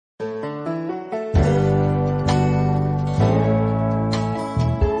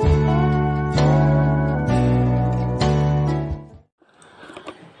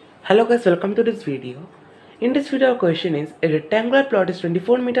Hello guys, welcome to this video. In this video our question is, a rectangular plot is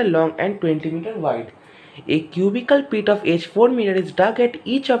 24 meter long and 20 meter wide. A cubical pit of age 4 meter is dug at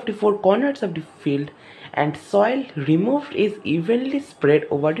each of the 4 corners of the field and soil removed is evenly spread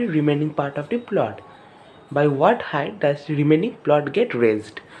over the remaining part of the plot. By what height does the remaining plot get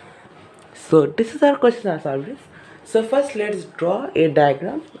raised? So this is our question as always. So first let's draw a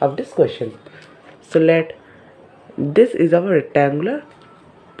diagram of this question. So this is our rectangular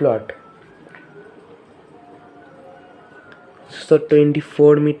plot. So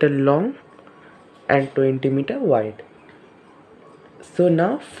 24 meter long and 20 meter wide. So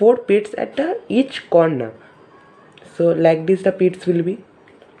now 4 pits at each corner. So like this the pits will be.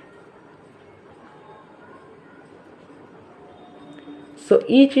 So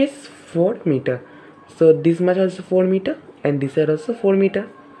each is 4 meter. So this much also 4 meter and this side also 4 meter.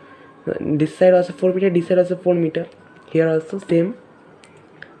 This side also 4 meter, this side also 4 meter. Here also same.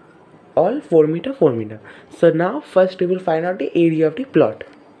 All 4 meter 4 meter. So now first we will find out the area of the plot.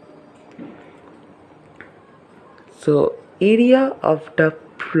 So area of the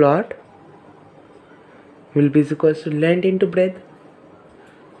plot will be equal to length into breadth.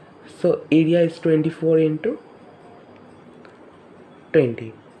 So area is 24 into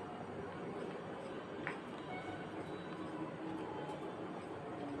 20.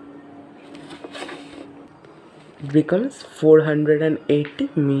 It becomes 480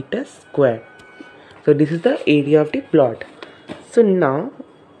 meters square. So this is the area of the plot. So now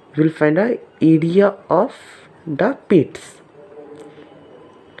we will find the area of the pits.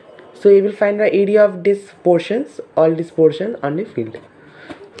 So you will find the area of these portions, all these portions on the field.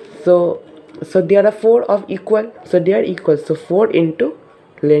 So there are 4 of equal, so they are equal. So 4 into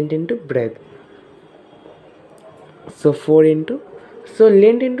length into breadth. So 4 into, so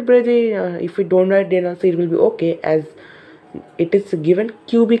length into breadth, if we don't write then also it will be okay, as it is given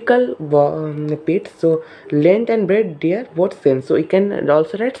cubical pit. So length and breadth they are both same, so we can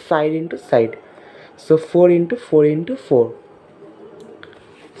also write side into side. So 4 into 4 into 4,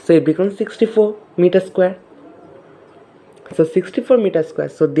 so it becomes 64 meter square. So 64 meter square.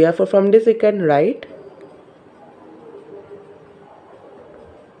 So therefore from this we can write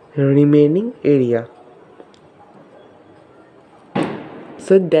remaining area.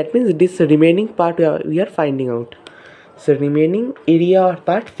 So that means this remaining part we are finding out. So remaining area or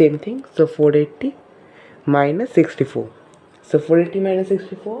part, same thing. So 480 minus 64. So 480 minus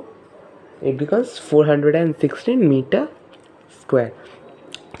 64, it becomes 416 meter square.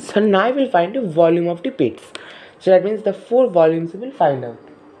 So now I will find the volume of the pits. So that means the 4 volumes we will find out.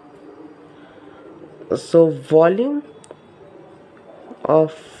 So volume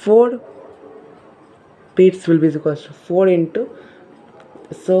of 4 pits will be equal to 4 into,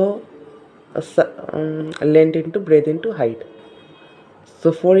 so length into breadth into height.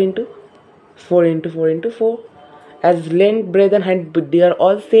 So 4 into 4 into 4 into 4, as length, breadth and height they are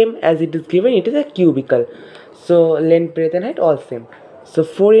all same, as it is given it is a cubical. So length, breadth and height all same. So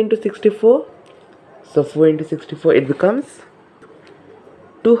 4 into 64, so 4 into 64 it becomes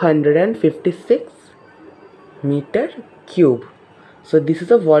 256 meter cube. So this is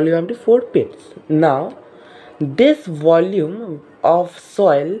the volume of the 4 pits. Now this volume of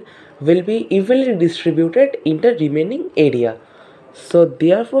soil will be evenly distributed in the remaining area. So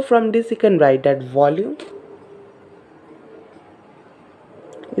therefore from this you can write that volume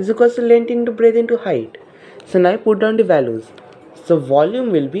is equal to length into breadth into height. So now I put down the values. So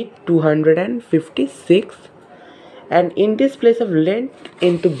volume will be 256, and in this place of length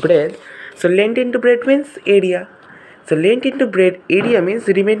into breadth, so length into breadth means area. So length into breadth area means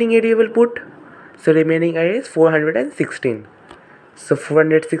remaining area will put. So remaining area is 416. So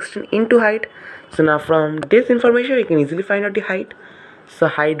 416 into height. So now from this information we can easily find out the height. So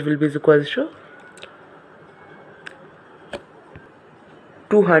height will be equal to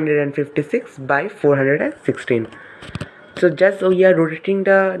 256 by 416. So just we are rotating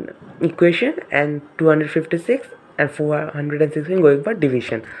the equation, and 256 and 416 going for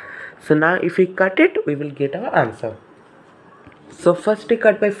division. So now if we cut it we will get our answer. So first we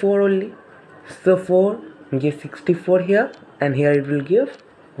cut by 4 only. So 4 gives 64 here, and here it will give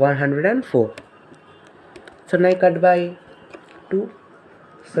 104. So now I cut by 2,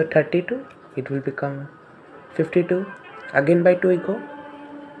 so 32, it will become 52. Again by 2 we go,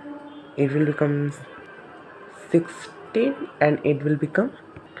 it will become 16 and it will become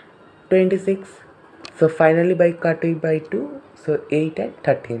 26. So finally by cutting by 2, so 8 and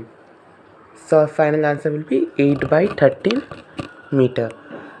 13. So our final answer will be 8 by 13 meter.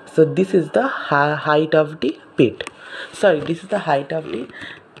 So this is the height of the pit. Sorry, this is the height of the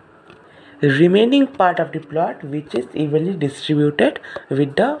remaining part of the plot which is evenly distributed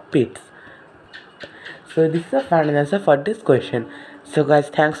with the pits. So this is the final answer for this question. So guys,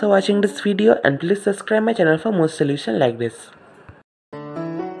 thanks for watching this video and please subscribe my channel for more solutions like this.